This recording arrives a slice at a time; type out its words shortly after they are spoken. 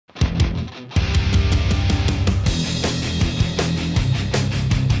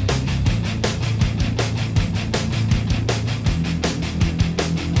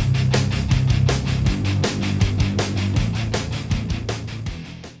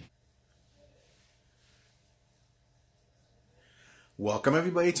Welcome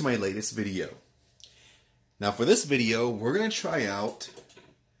everybody to my latest video. Now for this video, we're going to try out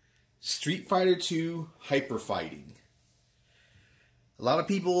Street Fighter 2 Hyper Fighting. A lot of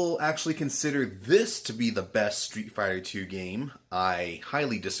people actually consider this to be the best Street Fighter 2 game. I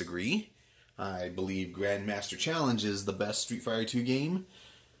highly disagree. I believe Grandmaster Challenge is the best Street Fighter 2 game.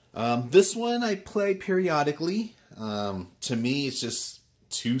 This one I play periodically. To me, it's just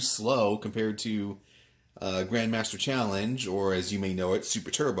too slow compared to Grandmaster Challenge, or as you may know it,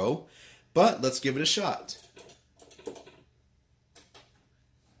 Super Turbo. But let's give it a shot.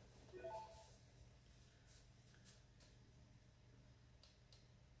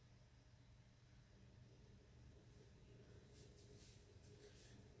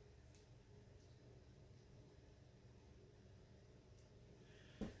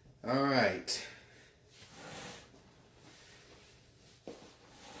 All right.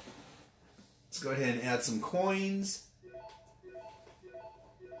 Let's go ahead and add some coins.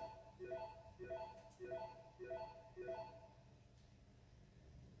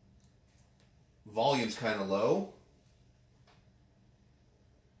 Volume's kind of low.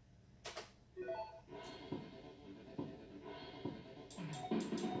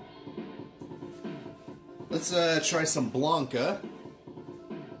 Let's try some Blanca.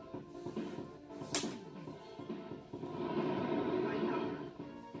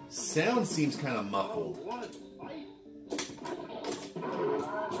 Sound seems kind of muffled.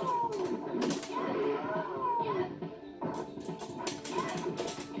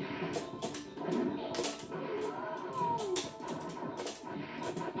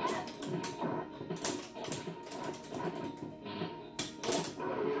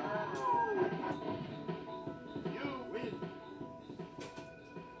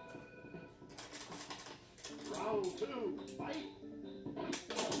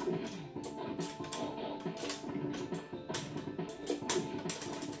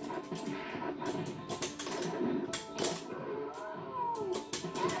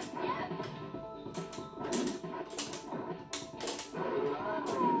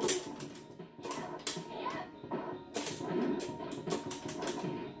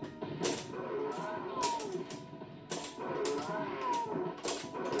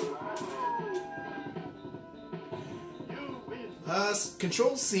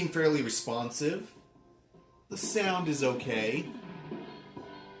 Controls seem fairly responsive. The sound is okay.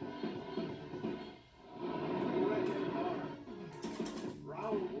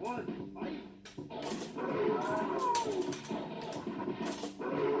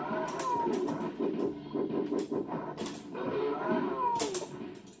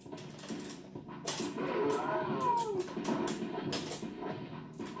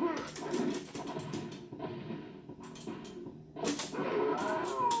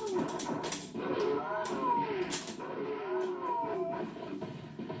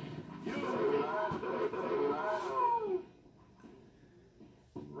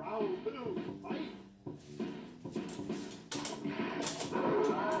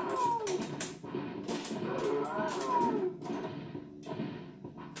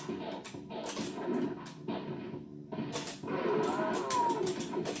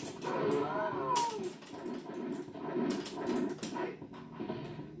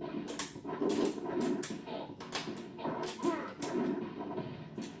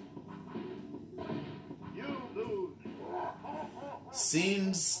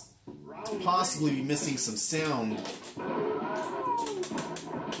 Seems to possibly be missing some sound.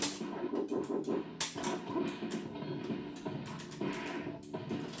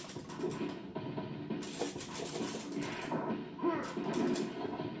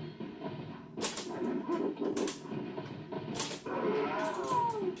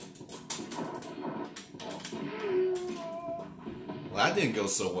 Well, that didn't go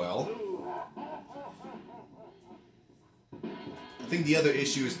so well. I think the other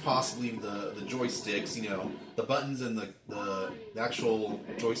issue is possibly the joysticks. You know, the buttons and the actual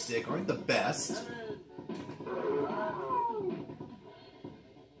joystick aren't the best.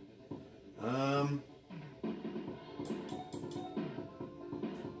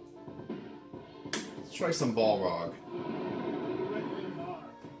 Let's try some Balrog.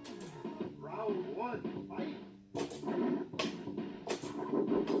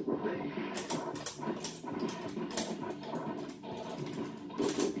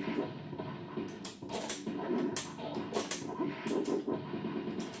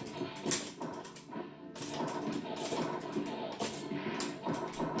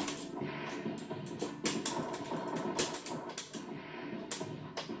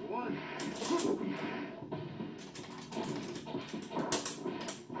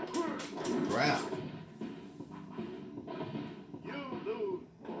 Crap.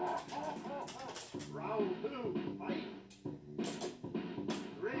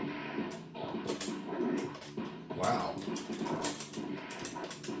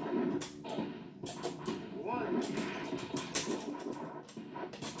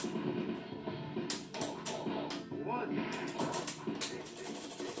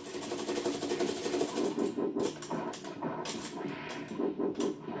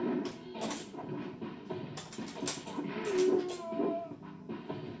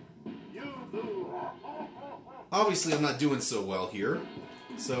 Obviously, I'm not doing so well here,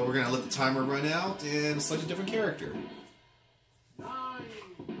 so we're going to let the timer run out and select a different character. 9,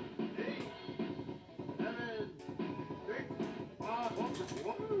 8, 7, 6, 5,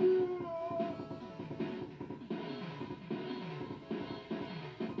 4.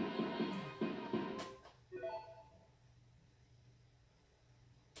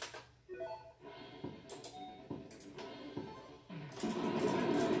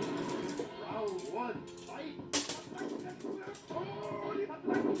 Round 1, fight!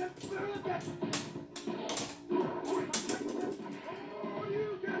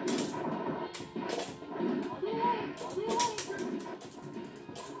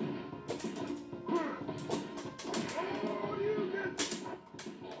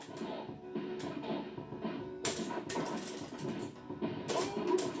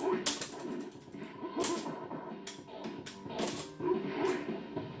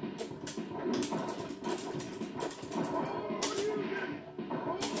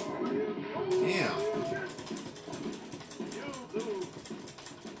 Yeah.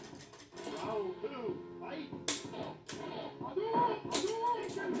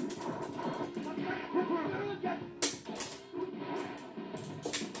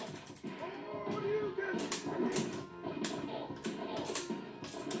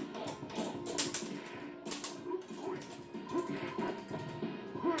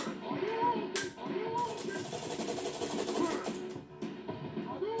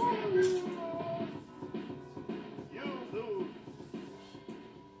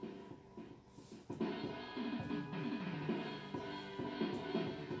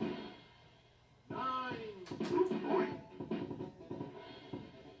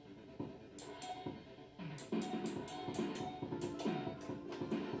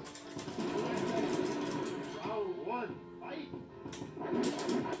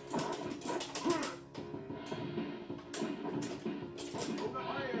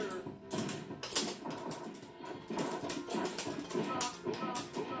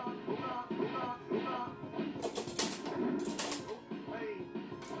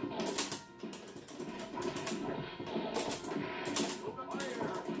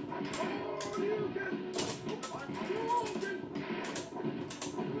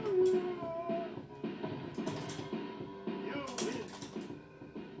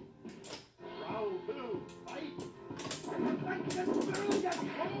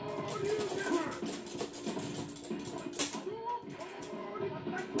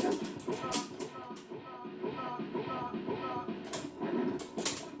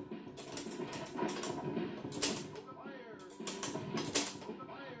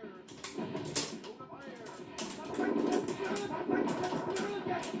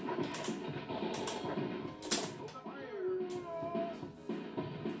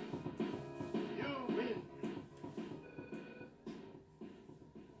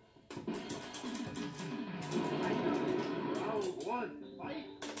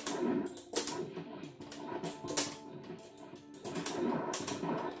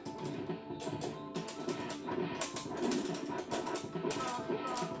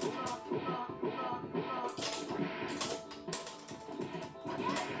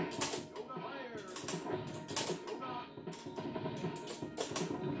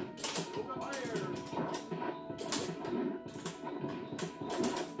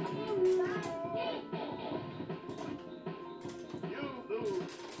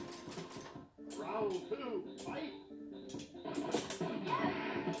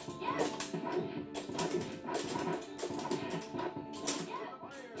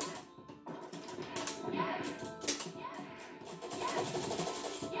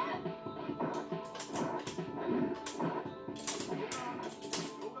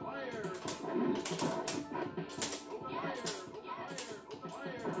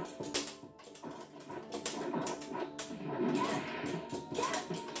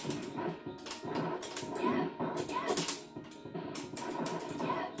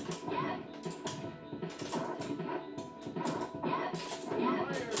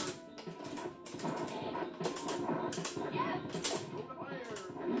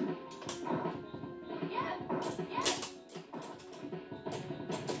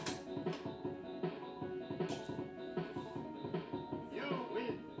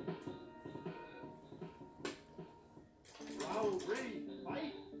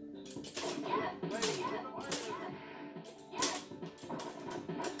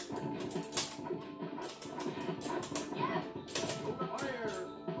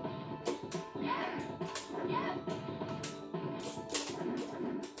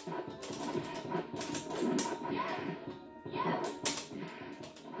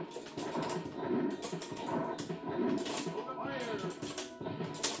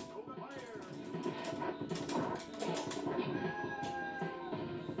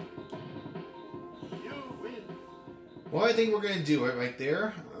 Well, I think we're going to do it right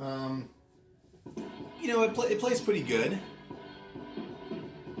there. You know, it plays pretty good.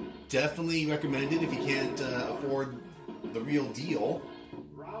 Definitely recommend it if you can't afford the real deal.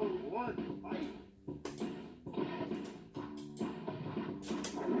 Round one, fight.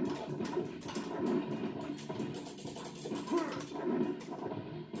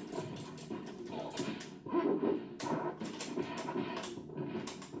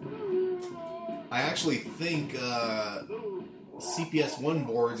 I actually think CPS1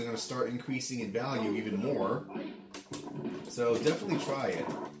 boards are going to start increasing in value even more. So definitely try it.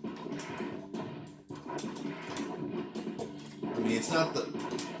 I mean, it's not the...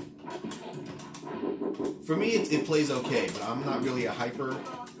 For me, it plays okay, but I'm not really a hyper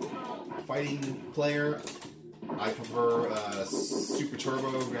fighting player. I prefer Super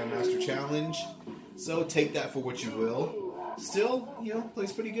Turbo Grandmaster Challenge. So take that for what you will. Still, you know,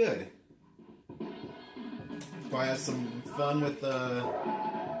 plays pretty good. Probably have some fun with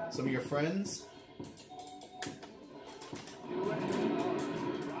some of your friends.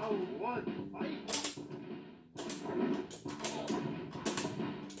 Round one, fight.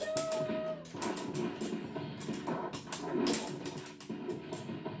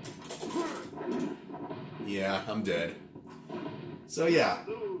 Yeah, I'm dead. So yeah,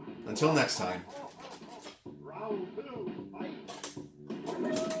 until next time. Round two, fight.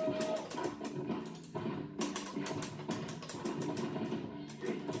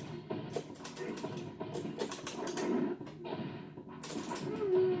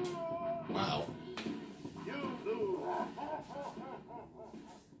 Wow. You lose.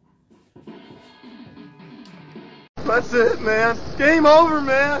 That's it, man. Game over,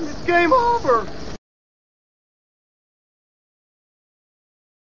 man. It's game over.